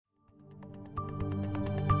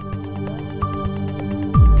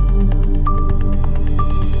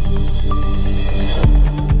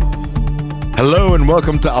Hello and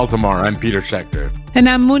welcome to Altamar. I'm Peter Schechter. And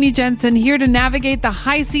I'm Mooney Jensen, here to navigate the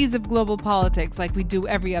high seas of global politics like we do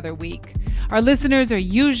every other week. Our listeners are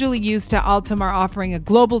usually used to Altamar offering a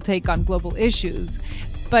global take on global issues.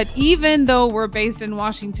 But even though we're based in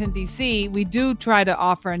Washington, D.C., we do try to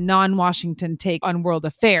offer a non-Washington take on world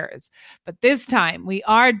affairs. But this time, we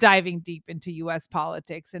are diving deep into U.S.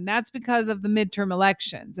 politics, and that's because of the midterm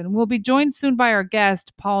elections. And we'll be joined soon by our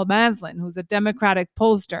guest, Paul Maslin, who's a Democratic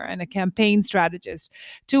pollster and a campaign strategist,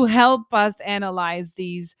 to help us analyze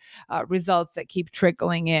these results that keep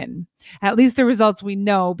trickling in. At least the results we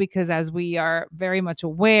know, because as we are very much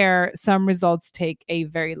aware, some results take a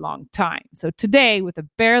very long time. So today, with a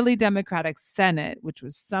barely Democratic Senate, which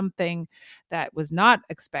was something that was not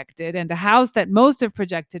expected, and a House that most have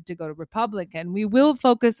projected to go to Republican, we will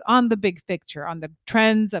focus on the big picture, on the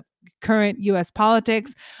trends of current U.S.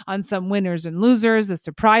 politics, on some winners and losers, the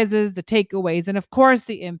surprises, the takeaways, and of course,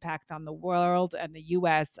 the impact on the world and the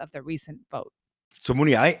U.S. of the recent vote. So,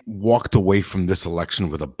 Mooney, I walked away from this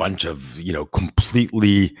election with a bunch of,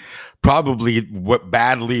 completely, probably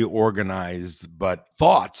badly organized, but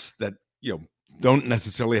thoughts that, don't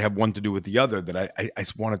necessarily have one to do with the other that I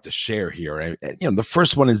wanted to share here. The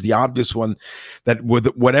first one is the obvious one, that with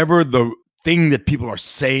whatever the thing that people are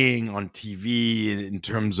saying on TV in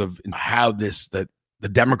terms of how that the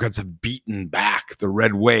Democrats have beaten back the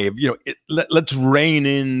red wave, let's rein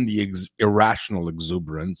in the irrational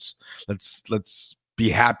exuberance. Let's be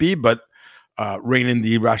happy, but rein in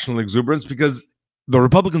the irrational exuberance, because the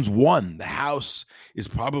Republicans won. The House is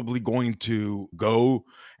probably going to go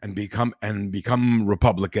and become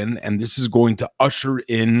Republican, and this is going to usher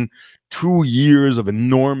in 2 years of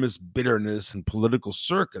enormous bitterness and political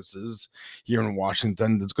circuses here in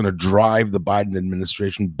Washington that's going to drive the Biden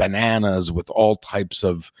administration bananas with all types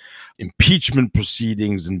of impeachment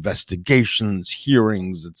proceedings, investigations,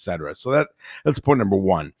 hearings, etc. So that's point number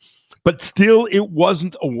one. But still, it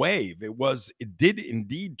wasn't a wave. It did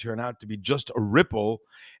indeed turn out to be just a ripple,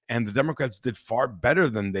 and the Democrats did far better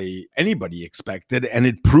than anybody expected. And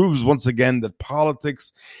it proves once again that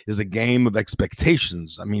politics is a game of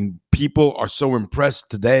expectations. I mean, people are so impressed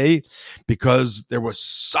today because there was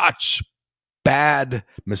such bad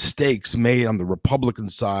mistakes made on the Republican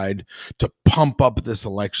side to pump up this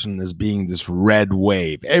election as being this red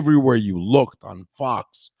wave. Everywhere you looked on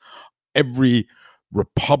Fox, every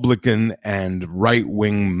Republican and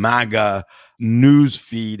right-wing MAGA news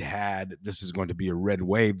feed had, this is going to be a red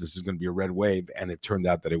wave, this is going to be a red wave, and it turned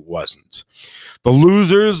out that it wasn't. The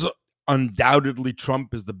losers, undoubtedly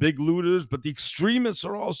Trump is the big losers, but the extremists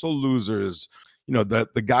are also losers.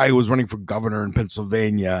 The guy who was running for governor in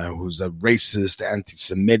Pennsylvania, who's a racist,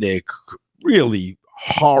 anti-Semitic, really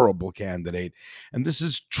horrible candidate. And this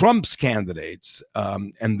is Trump's candidates.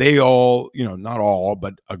 And they all, not all,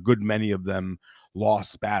 but a good many of them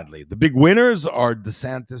lost badly. The big winners are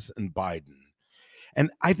DeSantis and Biden.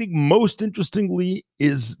 And I think most interestingly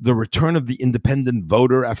is the return of the independent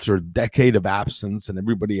voter after a decade of absence, and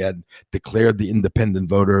everybody had declared the independent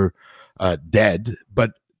voter dead.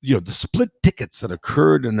 But the split tickets that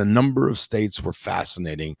occurred in a number of states were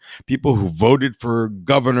fascinating. People who voted for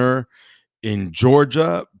governor in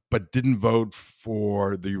Georgia but didn't vote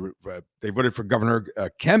for they voted for Governor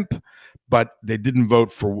Kemp, but they didn't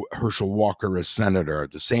vote for Herschel Walker as senator.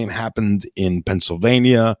 The same happened in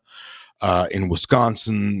Pennsylvania, in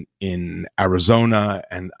Wisconsin, in Arizona.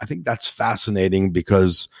 And I think that's fascinating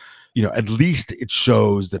because, at least it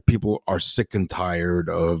shows that people are sick and tired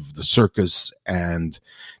of the circus and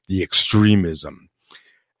the extremism.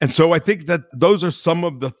 And so I think that those are some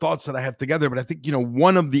of the thoughts that I have together. But I think,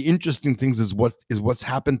 one of the interesting things is what's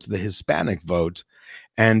happened to the Hispanic vote.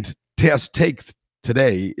 And Tea's take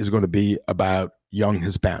today is going to be about young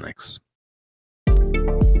Hispanics.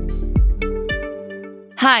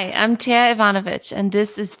 Hi, I'm Tea Ivanovich, and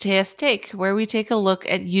this is Tea's Take, where we take a look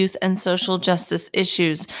at youth and social justice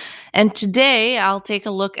issues. And today I'll take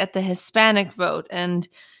a look at the Hispanic vote. And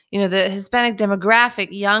the Hispanic demographic,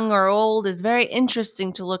 young or old, is very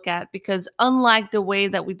interesting to look at because unlike the way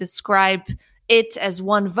that we describe it as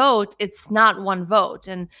one vote, it's not one vote.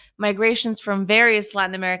 And migrations from various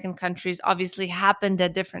Latin American countries obviously happened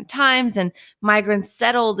at different times, and migrants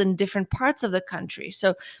settled in different parts of the country.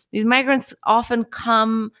 So these migrants often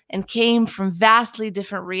came from vastly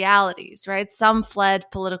different realities, right? Some fled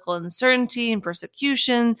political uncertainty and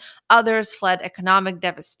persecution. Others fled economic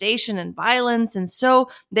devastation and violence. And so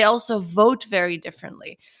they also vote very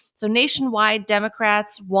differently. So nationwide,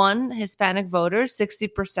 Democrats won Hispanic voters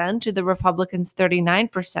 60% to the Republicans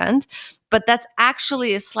 39%, but that's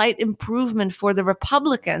actually a slight improvement for the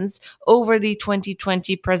Republicans over the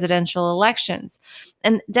 2020 presidential elections.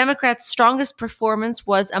 And Democrats' strongest performance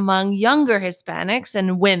was among younger Hispanics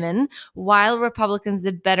and women, while Republicans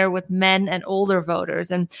did better with men and older voters.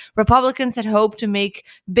 And Republicans had hoped to make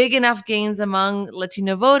big enough gains among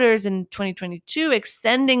Latino voters in 2022,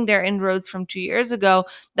 extending their inroads from 2 years ago,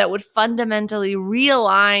 that would fundamentally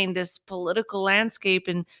realign this political landscape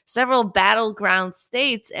in several battleground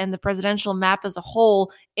states and the presidential map as a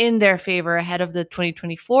whole in their favor ahead of the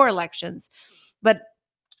 2024 elections. But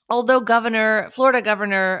although Florida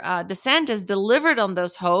Governor DeSantis delivered on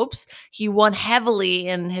those hopes, he won heavily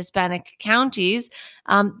in Hispanic counties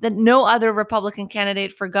that no other Republican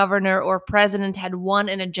candidate for governor or president had won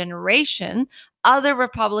in a generation. Other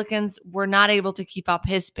Republicans were not able to keep up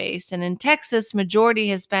his pace. And in Texas, majority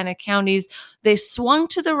Hispanic counties, they swung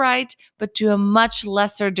to the right, but to a much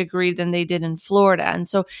lesser degree than they did in Florida. And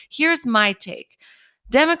so here's my take.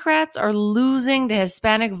 Democrats are losing the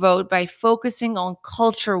Hispanic vote by focusing on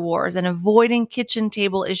culture wars and avoiding kitchen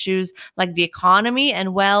table issues like the economy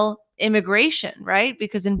and, well, immigration, right?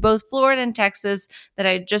 Because in both Florida and Texas that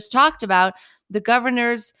I just talked about, the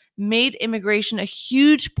governors made immigration a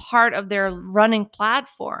huge part of their running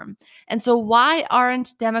platform. And so why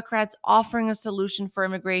aren't Democrats offering a solution for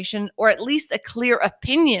immigration, or at least a clear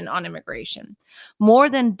opinion on immigration? More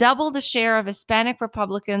than double the share of Hispanic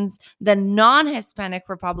Republicans than non-Hispanic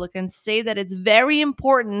Republicans say that it's very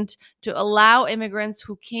important to allow immigrants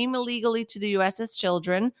who came illegally to the U.S. as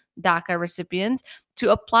children, DACA recipients,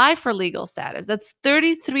 to apply for legal status. That's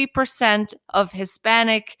 33% of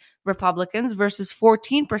Hispanic Republicans versus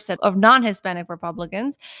 14% of non-Hispanic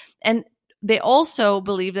Republicans. And they also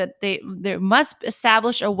believe that they must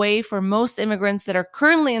establish a way for most immigrants that are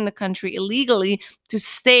currently in the country illegally to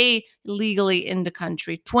stay legally in the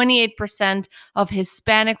country. 28% of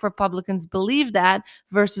Hispanic Republicans believe that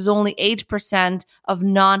versus only 8% of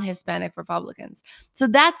non-Hispanic Republicans. So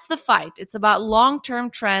that's the fight. It's about long-term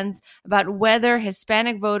trends, about whether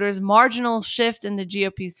Hispanic voters' marginal shift in the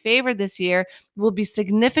GOP's favor this year will be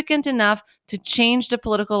significant enough to change the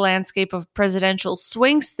political landscape of presidential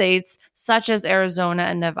swing states such as Arizona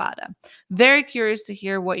and Nevada. Very curious to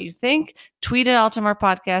hear what you think. Tweet at Altamar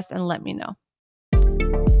Podcast and let me know.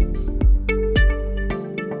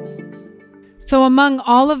 So among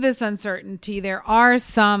all of this uncertainty, there are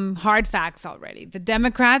some hard facts already. The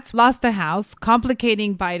Democrats lost the House,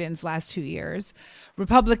 complicating Biden's last 2 years.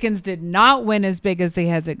 Republicans did not win as big as they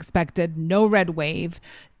had expected. No red wave.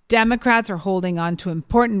 Democrats are holding on to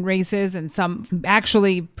important races, and some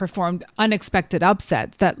actually performed unexpected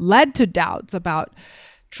upsets that led to doubts about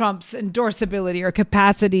Trump's endorsability or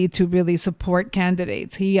capacity to really support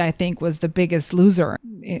candidates. He, I think, was the biggest loser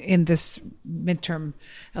in this midterm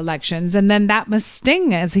elections. And then that must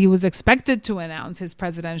sting, as he was expected to announce his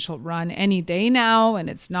presidential run any day now. And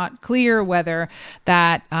it's not clear whether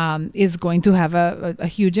that is going to have a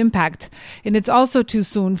huge impact. And it's also too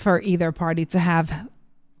soon for either party to have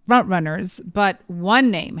front runners, but one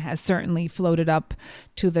name has certainly floated up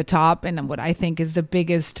to the top, and what I think is the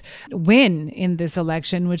biggest win in this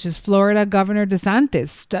election, which is Florida Governor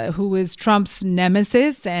DeSantis, who is Trump's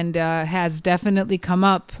nemesis and has definitely come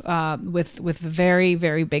up with a very,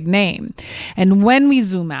 very big name. And when we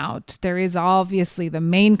zoom out, there is obviously the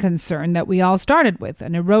main concern that we all started with,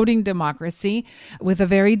 an eroding democracy with a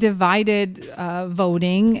very divided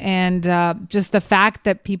voting, and just the fact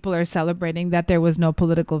that people are celebrating that there was no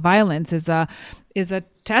political violence is a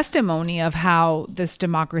testimony of how this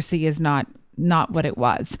democracy is not what it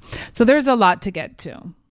was. So there's a lot to get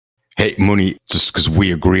to. Hey, Mouni, just because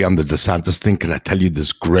we agree on the DeSantis thing, can I tell you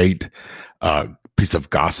this great piece of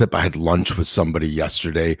gossip? I had lunch with somebody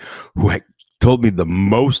yesterday who had told me the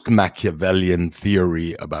most Machiavellian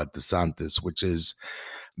theory about DeSantis, which is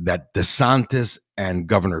that DeSantis and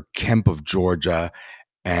Governor Kemp of Georgia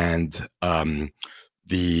and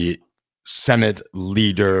the Senate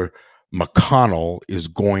leader McConnell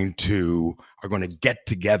are going to get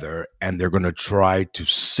together and they're going to try to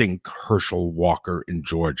sink Herschel Walker in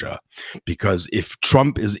Georgia. Because if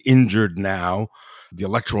Trump is injured now, the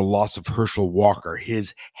electoral loss of Herschel Walker,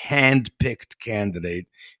 his hand-picked candidate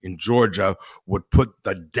in Georgia, would put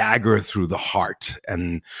the dagger through the heart.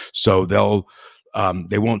 And so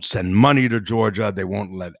they won't send money to Georgia. They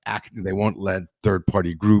won't let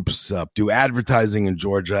third-party groups do advertising in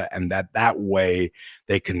Georgia, and that way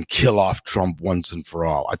they can kill off Trump once and for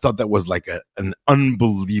all. I thought that was like an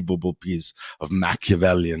unbelievable piece of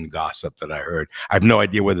Machiavellian gossip that I heard. I have no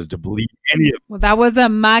idea whether to believe any of it. Well, that was a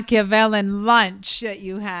Machiavellian lunch that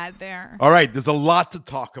you had there. All right, there's a lot to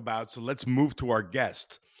talk about, so let's move to our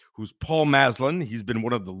guest, who's Paul Maslin. He's been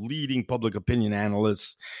one of the leading public opinion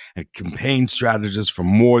analysts and campaign strategists for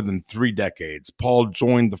more than 3 decades. Paul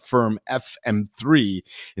joined the firm FM3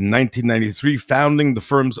 in 1993, founding the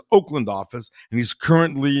firm's Oakland office, and he's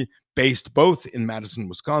currently based both in Madison,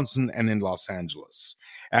 Wisconsin, and in Los Angeles.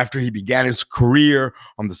 After he began his career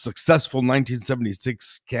on the successful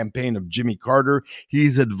 1976 campaign of Jimmy Carter,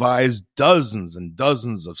 he's advised dozens and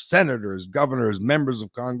dozens of senators, governors, members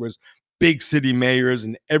of Congress, big city mayors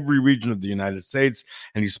in every region of the United States,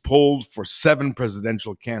 and he's polled for 7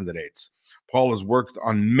 presidential candidates. Paul has worked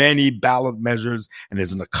on many ballot measures and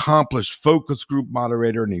is an accomplished focus group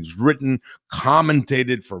moderator, and he's written,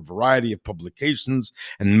 commentated for a variety of publications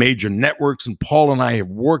and major networks. And Paul and I have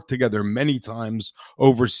worked together many times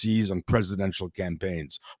overseas on presidential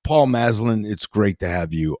campaigns. Paul Maslin, it's great to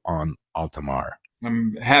have you on Altamar.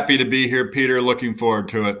 I'm happy to be here, Peter. Looking forward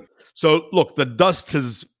to it. So, look, the dust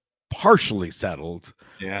has partially settled.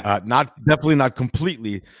 Yeah. Definitely not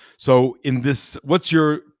completely. So in this, what's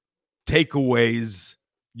your takeaways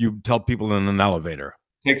you tell people in an elevator?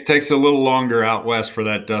 Takes a little longer out west for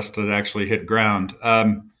that dust to actually hit ground.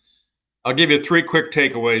 I'll give you 3 quick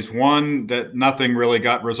takeaways. One, that nothing really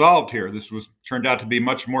got resolved here. This turned out to be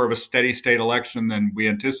much more of a steady state election than we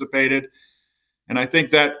anticipated. And I think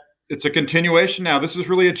that it's a continuation now. This is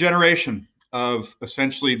really a generation of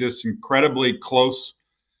essentially this incredibly close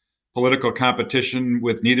political competition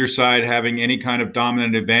with neither side having any kind of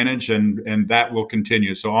dominant advantage, and that will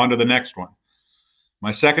continue. So on to the next one.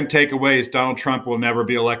 My second takeaway is Donald Trump will never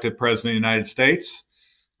be elected president of the United States.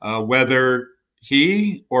 Whether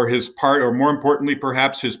he or his party, or more importantly,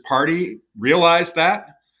 perhaps his party, realize that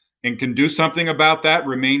and can do something about that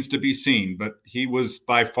remains to be seen. But he was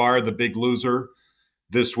by far the big loser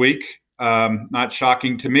this week. Not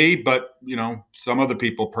shocking to me, but some other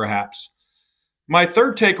people perhaps. My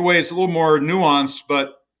third takeaway is a little more nuanced,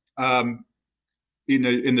 but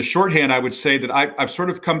in the shorthand, I would say that I've sort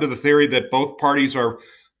of come to the theory that both parties are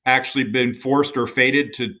actually been forced or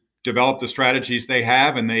fated to develop the strategies they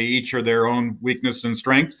have, and they each are their own weakness and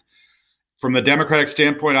strength. From the Democratic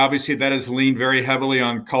standpoint, obviously, that has leaned very heavily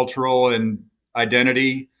on cultural and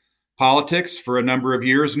identity politics for a number of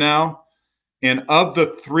years now. And of the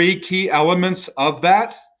 3 key elements of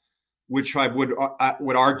that, which I would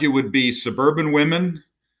argue would be suburban women,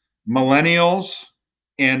 millennials,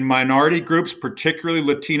 and minority groups, particularly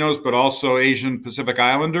Latinos, but also Asian Pacific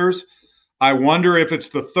Islanders. I wonder if it's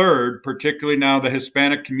the third, particularly now the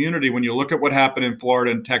Hispanic community, when you look at what happened in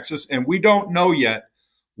Florida and Texas, and we don't know yet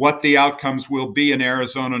what the outcomes will be in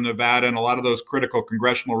Arizona, Nevada, and a lot of those critical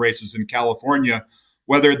congressional races in California,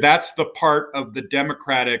 whether that's the part of the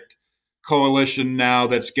Democratic coalition now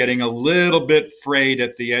that's getting a little bit frayed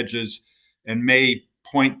at the edges and may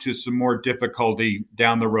point to some more difficulty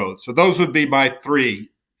down the road. So those would be my 3,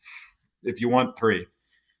 if you want 3.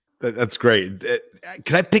 That's great.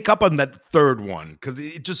 Can I pick up on that third one? Because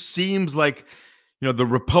it just seems like, the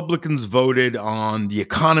Republicans voted on the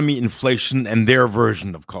economy, inflation, and their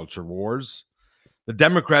version of culture wars. The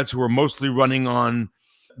Democrats, who were mostly running on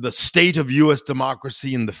the state of U.S.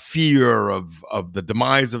 democracy and the fear of the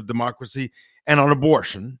demise of democracy, and on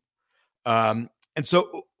abortion. And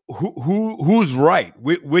so who's right?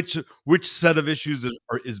 Which set of issues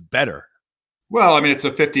is better? Well, I mean, it's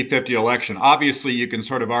a 50-50 election. Obviously, you can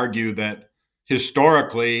sort of argue that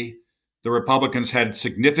historically, the Republicans had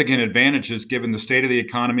significant advantages given the state of the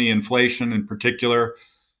economy, inflation in particular,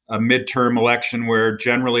 a midterm election where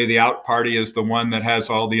generally the out party is the one that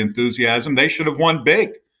has all the enthusiasm. They should have won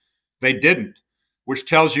big. They didn't, which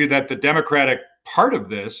tells you that the Democratic part of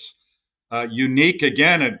this, unique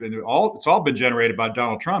again, it's all been generated by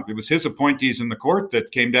Donald Trump. It was his appointees in the court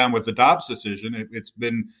that came down with the Dobbs decision. It's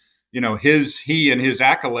been, he and his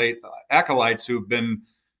acolytes who've been,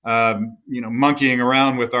 monkeying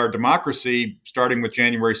around with our democracy, starting with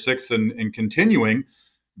January 6th and continuing.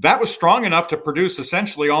 That was strong enough to produce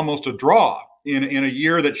essentially almost a draw in a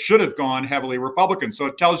year that should have gone heavily Republican. So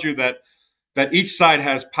it tells you that each side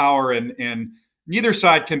has power and neither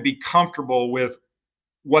side can be comfortable with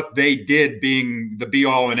what they did being the be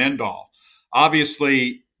all and end all.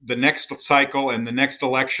 Obviously, the next cycle and the next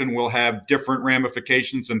election will have different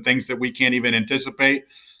ramifications and things that we can't even anticipate.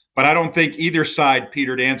 But I don't think either side,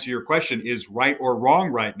 Peter, to answer your question, is right or wrong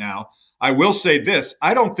right now. I will say this.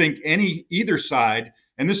 I don't think either side,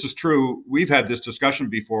 and this is true, we've had this discussion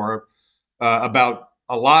before about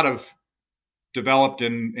a lot of developed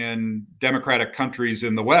and democratic countries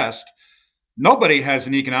in the West. Nobody has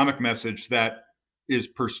an economic message that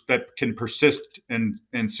can persist and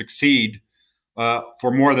succeed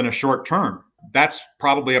for more than a short term. That's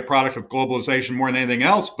probably a product of globalization more than anything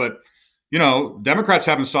else. But Democrats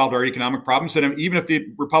haven't solved our economic problems. And even if the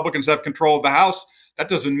Republicans have control of the House, that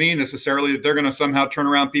doesn't mean necessarily that they're going to somehow turn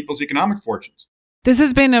around people's economic fortunes. This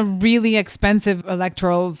has been a really expensive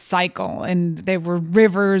electoral cycle, and there were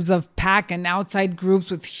rivers of PAC and outside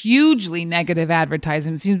groups with hugely negative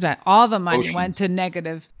advertising. It seems that all the money went to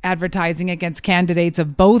negative advertising against candidates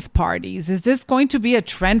of both parties. Is this going to be a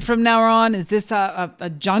trend from now on? Is this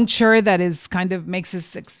a juncture that is kind of makes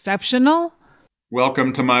this exceptional?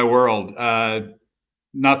 Welcome to my world.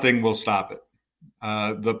 Nothing will stop it.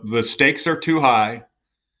 The stakes are too high.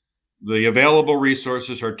 The available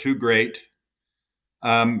resources are too great.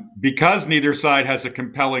 Because neither side has a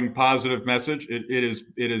compelling positive message,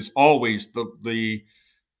 it is always the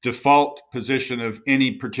default position of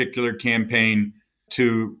any particular campaign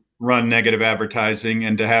to run negative advertising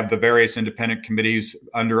and to have the various independent committees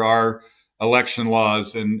under our election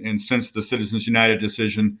laws and since the Citizens United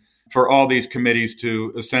decision, for all these committees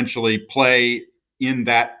to essentially play in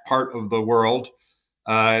that part of the world.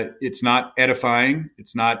 It's not edifying.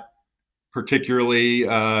 It's not particularly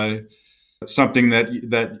something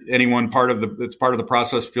that anyone that's part of the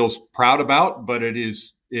process feels proud about, but it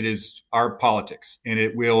is our politics, and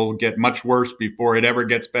it will get much worse before it ever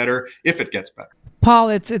gets better, if it gets better. Paul,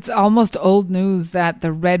 it's almost old news that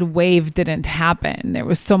the red wave didn't happen. There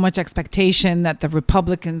was so much expectation that the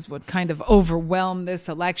Republicans would kind of overwhelm this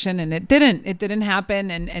election, and it didn't. It didn't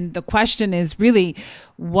happen. And the question is really,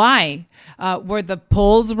 why? Were the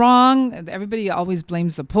polls wrong? Everybody always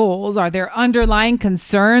blames the polls. Are there underlying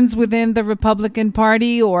concerns within the Republican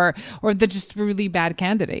Party, or they're just really bad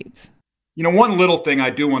candidates? One little thing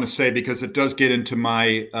I do want to say, because it does get into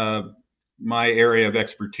my area of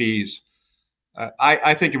expertise.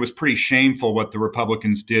 I think it was pretty shameful what the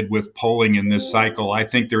Republicans did with polling in this cycle. I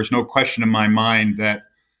think there's no question in my mind that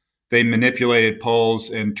they manipulated polls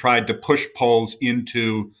and tried to push polls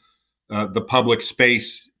into the public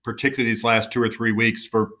space, particularly these last 2 or 3 weeks,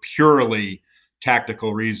 for purely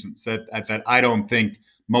tactical reasons. That I don't think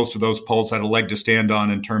most of those polls had a leg to stand on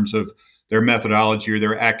in terms of their methodology or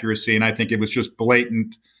their accuracy. And I think it was just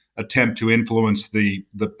blatant attempt to influence the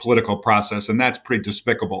political process. And that's pretty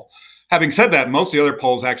despicable. Having said that, most of the other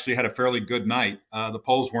polls actually had a fairly good night. The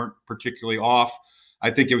polls weren't particularly off.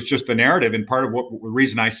 I think it was just the narrative, and part of the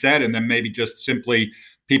reason I said, and then maybe just simply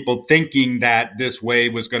people thinking that this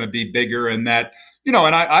wave was going to be bigger, and that, and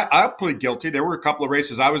I'm pretty guilty. There were a couple of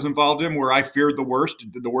races I was involved in where I feared the worst.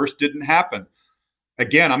 The worst didn't happen.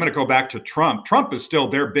 Again, I'm going to go back to Trump. Trump is still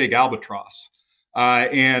their big albatross.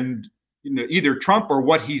 And either Trump or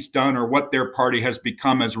what he's done or what their party has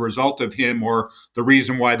become as a result of him, or the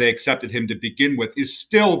reason why they accepted him to begin with, is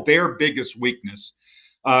still their biggest weakness.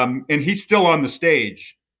 And he's still on the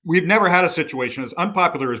stage. We've never had a situation, as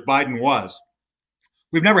unpopular as Biden was,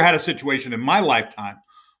 we've never had a situation in my lifetime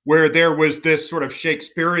where there was this sort of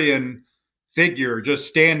Shakespearean figure just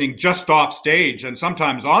standing just off stage, and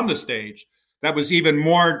sometimes on the stage, that was even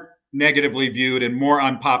more negatively viewed and more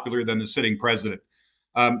unpopular than the sitting president.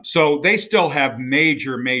 So they still have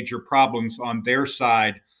major, major problems on their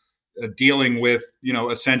side, dealing with,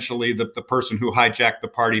 essentially the person who hijacked the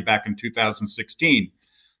party back in 2016.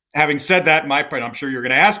 Having said that, my party, I'm sure you're going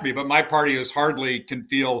to ask me, but my party can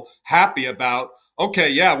feel happy about, okay,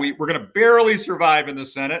 yeah, we're going to barely survive in the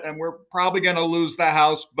Senate, and we're probably going to lose the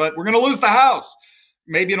House, but we're going to lose the House.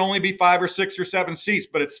 Maybe it'll only be 5 or 6 or 7 seats,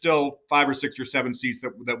 but it's still 5 or 6 or 7 seats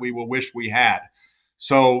that we will wish we had.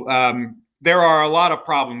 So, there are a lot of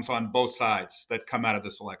problems on both sides that come out of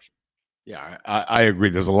this election. Yeah, I agree.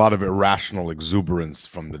 There's a lot of irrational exuberance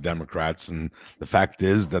from the Democrats, and the fact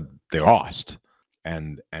is that they lost,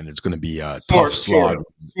 and it's going to be a tough slog.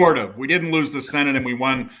 Sort of. We didn't lose the Senate, and we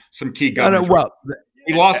won some key governors.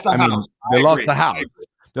 We lost the House. They lost the House.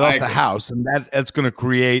 They lost the House, and that's going to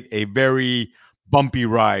create a very bumpy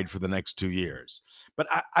ride for the next 2 years. But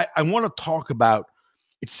I want to talk about.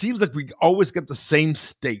 It seems like we always get the same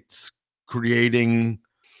states creating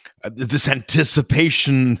this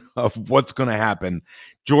anticipation of what's going to happen.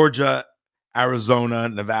 Georgia, Arizona,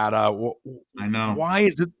 Nevada. I know. Why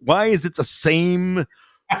is it the same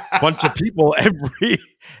bunch of people every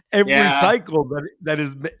cycle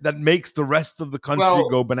that makes the rest of the country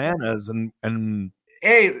go bananas? And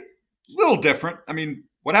a little different. I mean,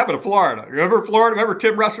 what happened to Florida? Remember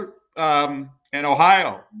Tim Russert and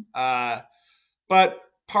Ohio? But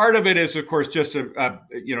part of it is, of course, just an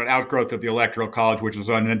outgrowth of the Electoral College, which is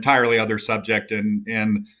on an entirely other subject,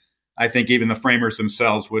 and I think even the framers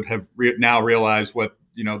themselves would have now realized what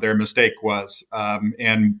their mistake was,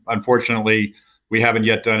 and unfortunately, we haven't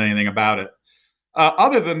yet done anything about it.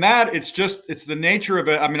 Other than that, it's the nature of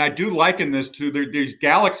it. I mean, I do liken this to these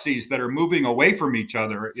galaxies that are moving away from each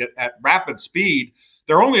other at rapid speed.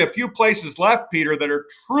 There are only a few places left, Peter, that are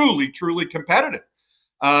truly, truly competitive.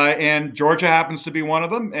 And Georgia happens to be one of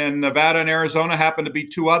them, and Nevada and Arizona happen to be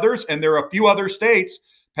two others. And there are a few other states.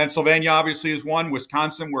 Pennsylvania obviously is one.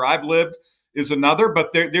 Wisconsin, where I've lived, is another.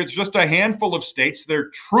 But there's just a handful of states that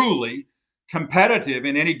are truly competitive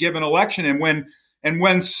in any given election. And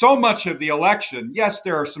when so much of the election, yes,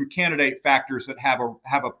 there are some candidate factors that have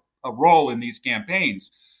a role in these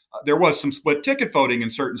campaigns. There was some split ticket voting in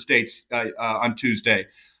certain states on Tuesday.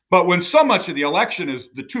 But when so much of the election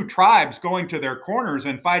is the two tribes going to their corners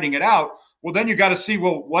and fighting it out, well, then you got to see,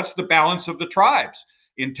 well, what's the balance of the tribes?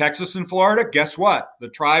 In Texas and Florida, guess what? The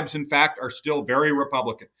tribes, in fact, are still very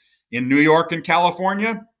Republican. In New York and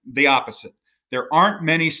California, the opposite. There aren't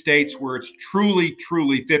many states where it's truly,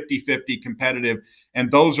 truly 50-50 competitive.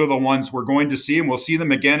 And those are the ones we're going to see, and we'll see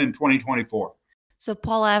them again in 2024. So,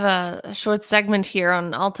 Paul, I have a short segment here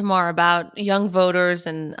on Altamar about young voters,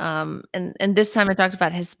 and this time I talked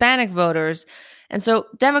about Hispanic voters. And so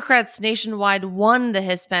Democrats nationwide won the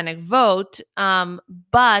Hispanic vote,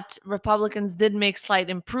 but Republicans did make slight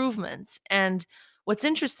improvements. And what's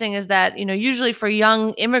interesting is that, usually for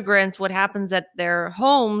young immigrants, what happens at their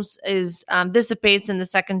homes is dissipates in the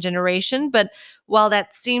second generation. But while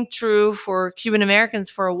that seemed true for Cuban Americans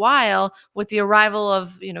for a while, with the arrival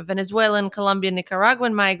of, Venezuelan, Colombian,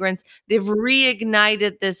 Nicaraguan migrants, they've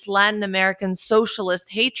reignited this Latin American socialist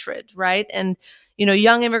hatred, right? And,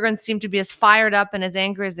 young immigrants seem to be as fired up and as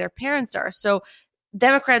angry as their parents are. So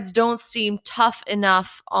Democrats don't seem tough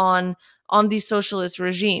enough on these socialist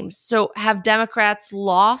regimes. So have Democrats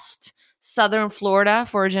lost Southern Florida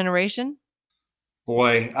for a generation?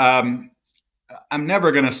 Boy, I'm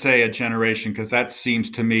never going to say a generation, because that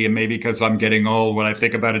seems to me, and maybe because I'm getting old, when I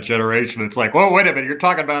think about a generation, it's like, whoa, wait a minute, you're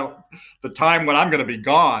talking about the time when I'm going to be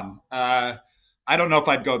gone. I don't know if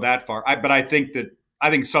I'd go that far, but I think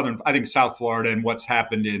South Florida and what's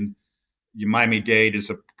happened in Miami-Dade is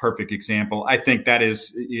a perfect example. I think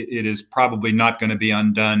it is probably not going to be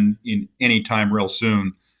undone in any time real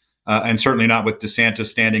soon. And certainly not with DeSantis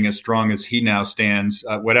standing as strong as he now stands,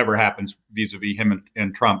 whatever happens vis-a-vis him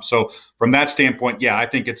and Trump. So from that standpoint, yeah, I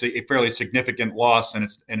think it's a fairly significant loss, and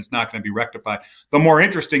it's not going to be rectified. The more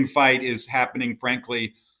interesting fight is happening,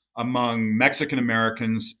 frankly, among Mexican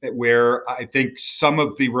Americans, where I think some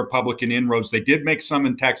of the Republican inroads, they did make some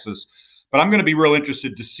in Texas, but I'm going to be real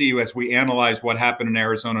interested to see, as we analyze what happened in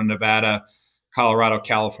Arizona, Nevada, Colorado,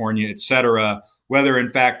 California, et cetera, whether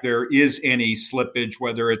in fact there is any slippage,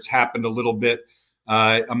 whether it's happened a little bit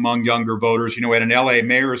among younger voters. At an LA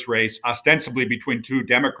mayor's race, ostensibly between two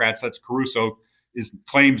Democrats, that's Caruso,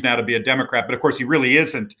 claims now to be a Democrat, but of course he really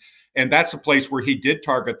isn't. And that's a place where he did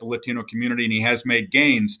target the Latino community, and he has made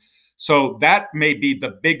gains. So that may be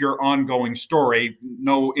the bigger ongoing story,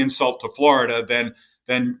 no insult to Florida,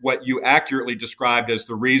 than what you accurately described as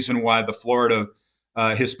the reason why the Florida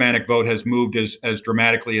Hispanic vote has moved as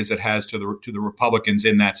dramatically as it has to the Republicans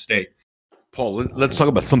in that state. Paul, let's talk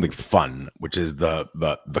about something fun, which is the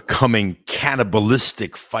coming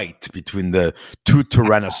cannibalistic fight between the two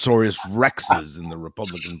Tyrannosaurus Rexes in the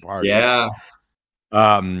Republican Party. Yeah.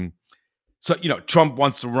 So, Trump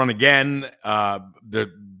wants to run again.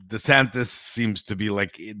 DeSantis seems to be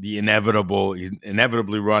like the inevitable. He's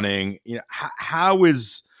inevitably running.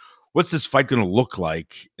 What's this fight going to look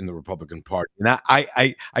like in the Republican Party? And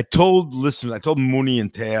I told listeners, I told Mooney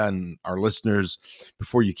and Thea and our listeners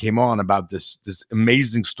before you came on about this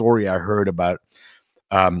amazing story I heard about,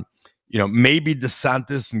 maybe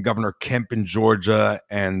DeSantis and Governor Kemp in Georgia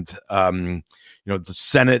and, the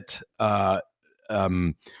Senate,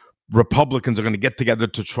 Republicans are going to get together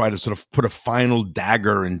to try to sort of put a final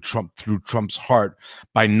dagger through Trump's heart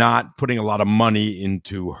by not putting a lot of money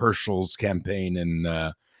into Herschel's campaign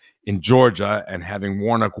in Georgia and having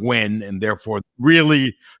Warnock win, and therefore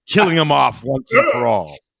really killing him off once and for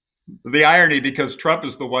all. The irony, because Trump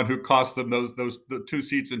is the one who cost them the two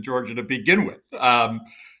seats in Georgia to begin with.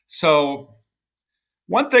 So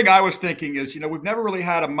one thing I was thinking is, we've never really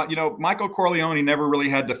had Michael Corleone never really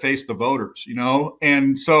had to face the voters,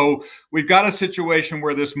 and so we've got a situation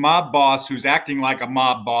where this mob boss who's acting like a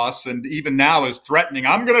mob boss and even now is threatening,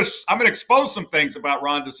 I'm going to expose some things about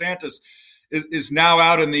Ron DeSantis, is now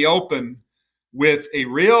out in the open with a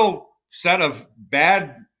real set of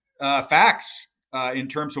bad facts in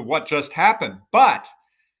terms of what just happened. But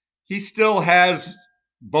he still has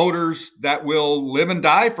voters that will live and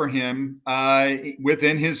die for him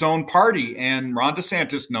within his own party. And Ron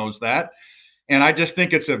DeSantis knows that. And I just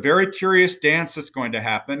think it's a very curious dance that's going to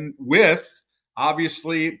happen with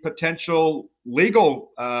obviously potential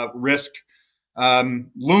legal risk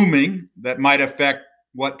looming that might affect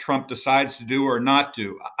what Trump decides to do or not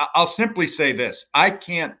do. I'll simply say this. I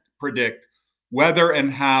can't predict whether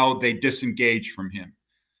and how they disengage from him.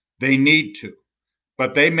 They need to,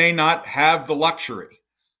 but they may not have the luxury.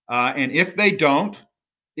 And if they don't,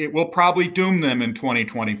 it will probably doom them in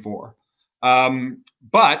 2024.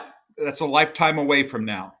 But that's a lifetime away from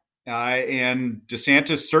now. And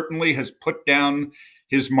DeSantis certainly has put down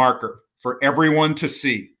his marker for everyone to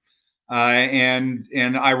see. And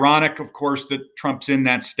ironic, of course, that Trump's in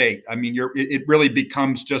that state. I mean, it really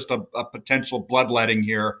becomes just a potential bloodletting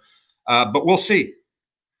here. But we'll see.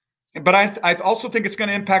 But I also think it's going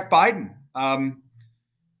to impact Biden.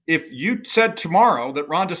 If you said tomorrow that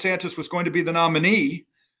Ron DeSantis was going to be the nominee,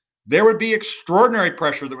 there would be extraordinary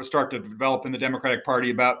pressure that would start to develop in the Democratic Party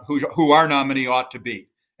about who our nominee ought to be.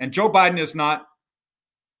 And Joe Biden is not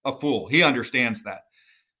a fool. He understands that.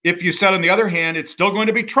 If you said, on the other hand, it's still going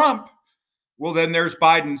to be Trump, well, then there's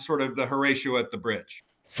Biden, sort of the Horatio at the bridge.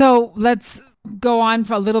 So let's go on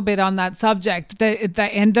for a little bit on that subject. The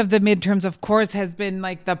end of the midterms, of course, has been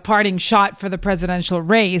like the parting shot for the presidential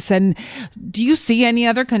race. And do you see any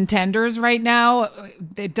other contenders right now?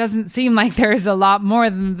 It doesn't seem like there is a lot more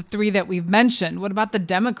than the three that we've mentioned. What about the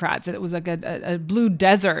Democrats? It was like a blue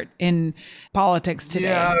desert in politics today.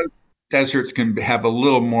 Yeah, deserts can have a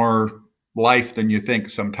little more life than you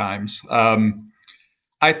think sometimes.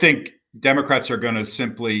 I think Democrats are going to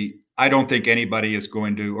simply, I don't think anybody is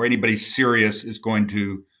going to, or anybody serious is going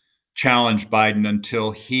to challenge Biden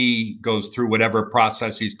until he goes through whatever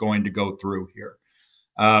process he's going to go through here.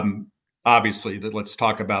 Obviously, let's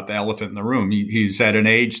talk about the elephant in the room. He's at an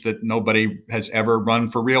age that nobody has ever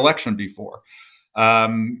run for re-election before.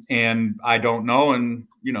 And I don't know. And,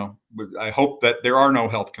 I hope that there are no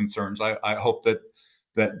health concerns. I hope that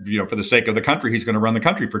for the sake of the country, he's going to run the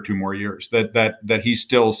country for 2 more years, that he's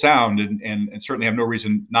still sound and certainly have no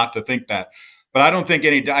reason not to think that. But I don't think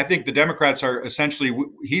I think the Democrats are essentially,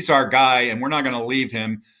 he's our guy and we're not going to leave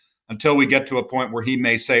him until we get to a point where he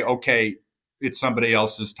may say, okay, it's somebody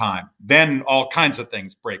else's time. Then all kinds of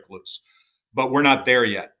things break loose, but we're not there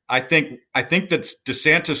yet. I think that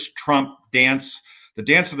DeSantis-Trump dance, the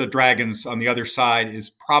dance of the dragons on the other side,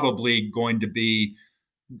 is probably going to be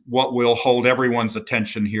what will hold everyone's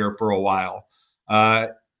attention here for a while.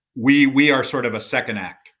 We are sort of a second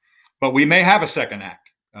act, but we may have a second act.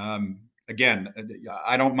 Again,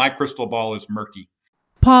 my crystal ball is murky.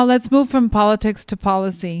 Paul, let's move from politics to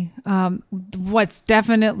policy. What's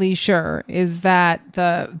definitely sure is that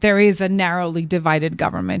there is a narrowly divided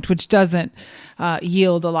government, which doesn't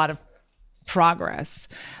yield a lot of progress.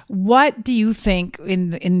 What do you think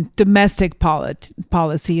in domestic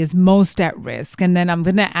policy is most at risk? And then I'm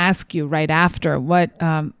going to ask you right after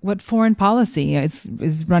what foreign policy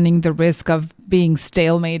is running the risk of being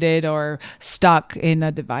stalemated or stuck in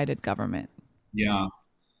a divided government? Yeah.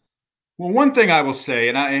 Well, one thing I will say,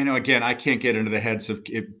 and I can't get into the heads of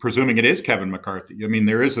presuming it is Kevin McCarthy. I mean,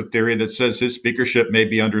 there is a theory that says his speakership may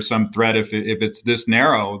be under some threat if it's this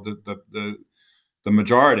narrow, the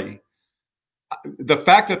majority. The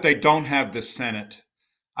fact that they don't have the Senate,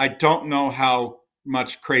 I don't know how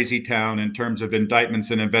much crazy town in terms of indictments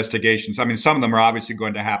and investigations. I mean, some of them are obviously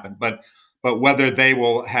going to happen, but whether they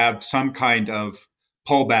will have some kind of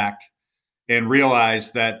pullback and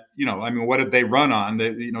realize that, what did they run on?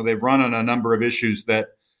 They've run on a number of issues that,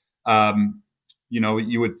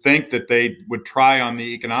 you would think that they would try on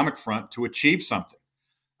the economic front to achieve something.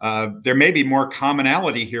 There may be more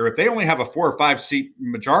commonality here. If they only have a 4 or 5 seat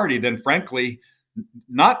majority, then frankly,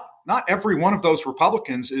 not every one of those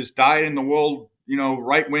Republicans is dyed-in-the-wool,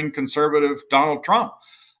 right-wing conservative Donald Trump.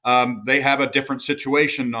 They have a different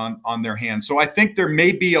situation on their hands. So I think there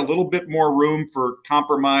may be a little bit more room for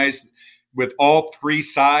compromise with all 3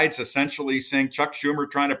 sides essentially saying Chuck Schumer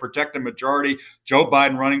trying to protect a majority, Joe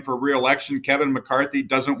Biden running for re-election, Kevin McCarthy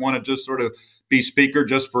doesn't want to just sort of be speaker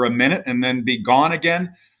just for a minute and then be gone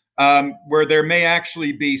again. Where there may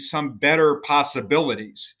actually be some better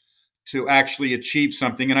possibilities to actually achieve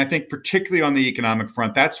something. And I think particularly on the economic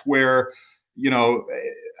front, that's where,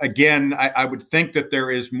 again, I would think that there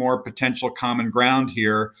is more potential common ground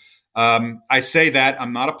here. I say that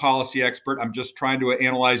I'm not a policy expert. I'm just trying to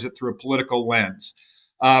analyze it through a political lens.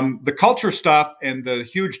 The culture stuff and the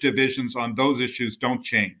huge divisions on those issues don't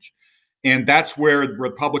change. And that's where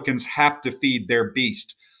Republicans have to feed their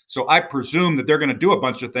beast. So I presume that they're going to do a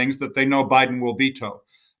bunch of things that they know Biden will veto,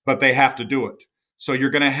 but they have to do it. So you're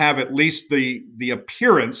going to have at least the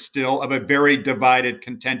appearance still of a very divided,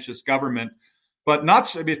 contentious government, but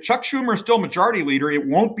not. If Chuck Schumer is still majority leader, it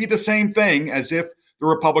won't be the same thing as if the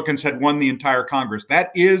Republicans had won the entire Congress.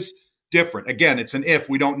 That is different. Again, it's an if,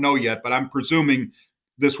 we don't know yet, but I'm presuming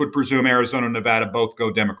this would presume Arizona and Nevada both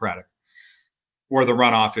go Democratic, or the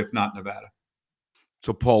runoff if not Nevada.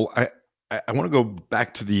 So, Paul, I want to go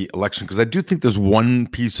back to the election because I do think there's one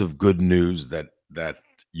piece of good news that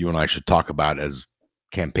you and I should talk about as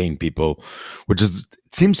campaign people, which is,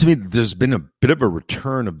 it seems to me that there's been a bit of a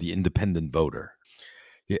return of the independent voter.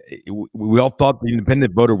 We all thought the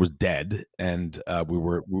independent voter was dead, and we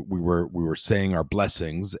were saying our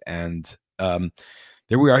blessings, and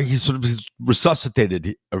there we are. He's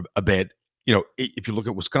resuscitated a bit. You know, if you look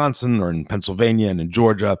at Wisconsin or in Pennsylvania and in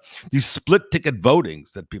Georgia, these split ticket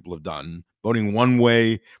votings that people have done, voting one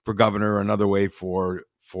way for governor, another way for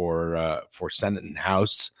Senate and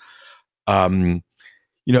House. You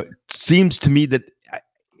know, it seems to me that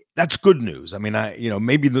that's good news. I mean,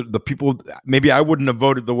 maybe the people, maybe I wouldn't have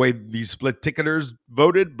voted the way these split ticketers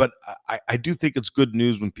voted, but I do think it's good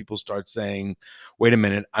news when people start saying, wait a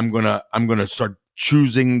minute, I'm gonna start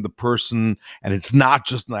choosing the person, and it's not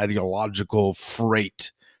just an ideological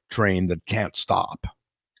freight train that can't stop.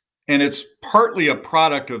 And it's partly a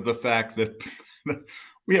product of the fact that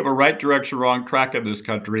we have a right direction, wrong track in this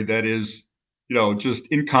country that is,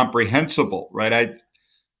 just incomprehensible, right?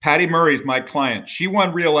 Patty Murray is my client. She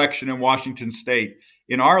won re-election in Washington State.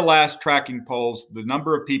 In our last tracking polls, the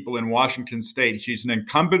number of people in Washington State, she's an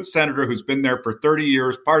incumbent senator who's been there for 30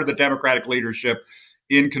 years, part of the Democratic leadership,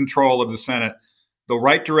 in control of the Senate. The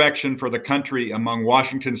right direction for the country among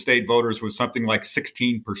Washington State voters was something like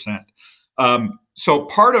 16%. So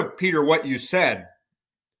part of, Peter, what you said,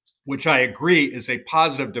 which I agree is a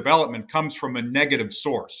positive development, comes from a negative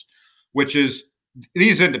source, which is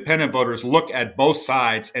these independent voters look at both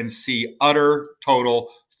sides and see utter, total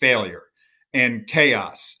failure and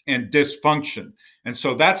chaos and dysfunction. And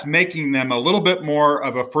so that's making them a little bit more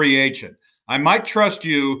of a free agent. I might trust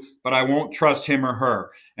you, but I won't trust him or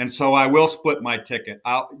her. And so I will split my ticket.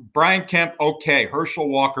 Brian Kemp, okay. Herschel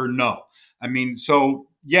Walker, no. I mean, so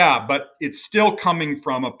yeah, but it's still coming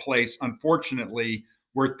from a place, unfortunately,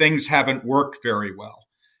 where things haven't worked very well.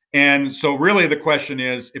 And so really the question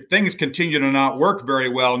is, if things continue to not work very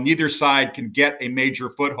well, neither side can get a major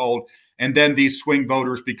foothold, and then these swing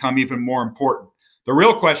voters become even more important. The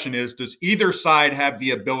real question is, does either side have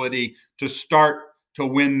the ability to start to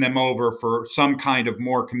win them over for some kind of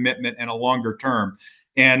more commitment and a longer term?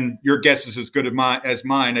 And your guess is as good as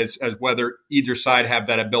mine as whether either side have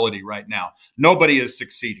that ability right now. Nobody is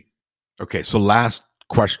succeeding. Okay, so last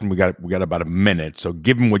question. We got about a minute. So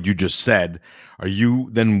given what you just said, are you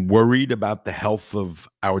then worried about the health of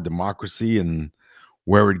our democracy and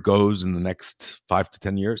where it goes in the next 5 to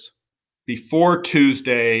 10 years? Before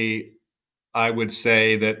Tuesday, I would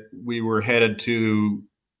say that we were headed to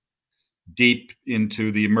deep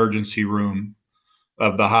into the emergency room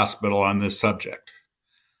of the hospital on this subject.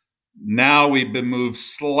 Now we've been moved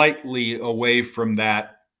slightly away from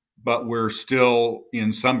that, but we're still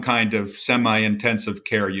in some kind of semi-intensive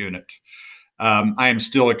care unit. I am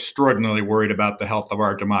still extraordinarily worried about the health of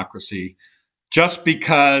our democracy, just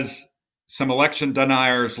because some election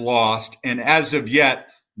deniers lost, and as of yet,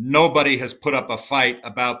 nobody has put up a fight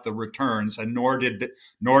about the returns, and nor did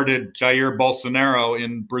Jair Bolsonaro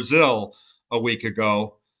in Brazil a week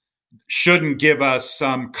ago, shouldn't give us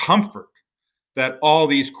some comfort that all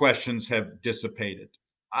these questions have dissipated.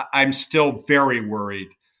 I'm still very worried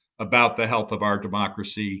about the health of our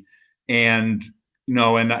democracy, and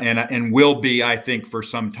will be, I think, for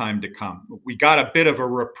some time to come. We got a bit of a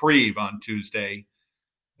reprieve on Tuesday.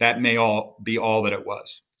 That may all be all that it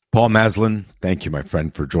was. Paul Maslin, thank you, my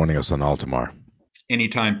friend, for joining us on Altamar.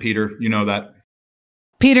 Anytime, Peter. You know that.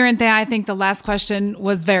 Peter and Thea, I think the last question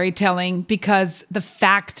was very telling, because the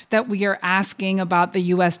fact that we are asking about the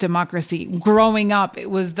U.S. democracy, growing up,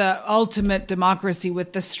 it was the ultimate democracy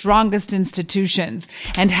with the strongest institutions,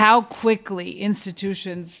 and how quickly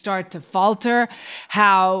institutions start to falter,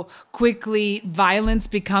 how quickly violence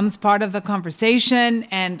becomes part of the conversation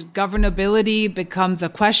and governability becomes a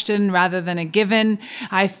question rather than a given.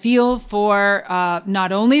 I feel for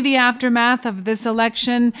not only the aftermath of this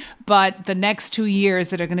election, but the next 2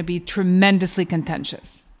 years that are going to be tremendously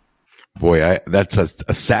contentious. Boy, that's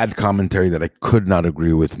a sad commentary that I could not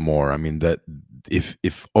agree with more. I mean, that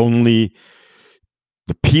if only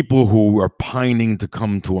the people who are pining to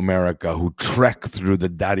come to America, who trek through the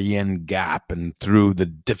Darien Gap and through the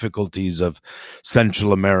difficulties of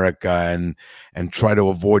Central America and try to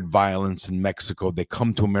avoid violence in Mexico, they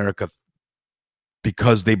come to America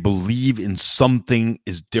because they believe in something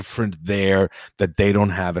is different there that they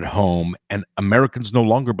don't have at home. And Americans no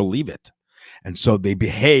longer believe it. And so they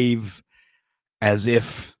behave as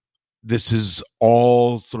if this is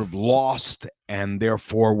all sort of lost, and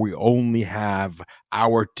therefore we only have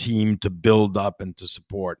our team to build up and to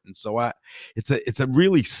support. And so it's a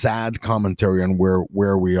really sad commentary on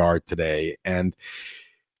where we are today. And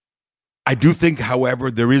I do think,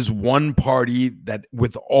 however, there is one party that,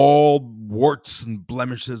 with all warts and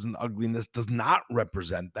blemishes and ugliness, does not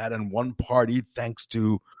represent that, and one party, thanks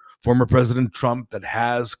to former President Trump, that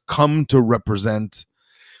has come to represent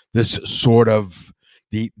this sort of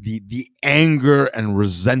the anger and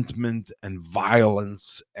resentment and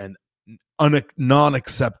violence and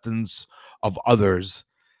non-acceptance of others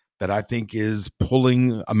that I think is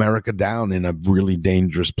pulling America down in a really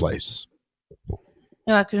dangerous place.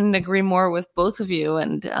 No, I couldn't agree more with both of you.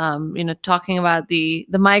 And, talking about the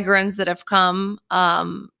migrants that have come,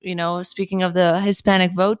 speaking of the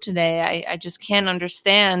Hispanic vote today, I just can't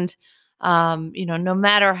understand, no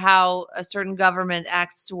matter how a certain government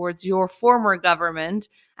acts towards your former government,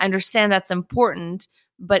 I understand that's important,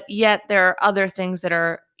 but yet there are other things that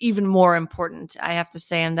are even more important, I have to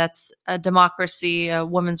say, and that's a democracy, a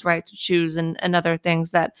woman's right to choose, and other things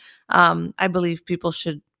that I believe people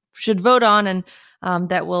should vote on, and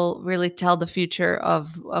that will really tell the future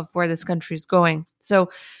of where this country is going.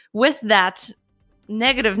 So with that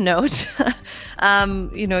negative note,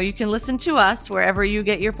 you can listen to us wherever you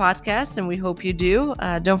get your podcasts, and we hope you do.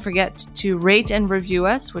 Don't forget to rate and review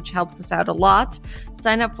us, which helps us out a lot.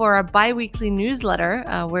 Sign up for our bi-weekly newsletter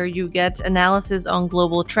where you get analysis on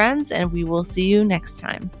global trends, and we will see you next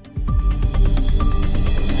time.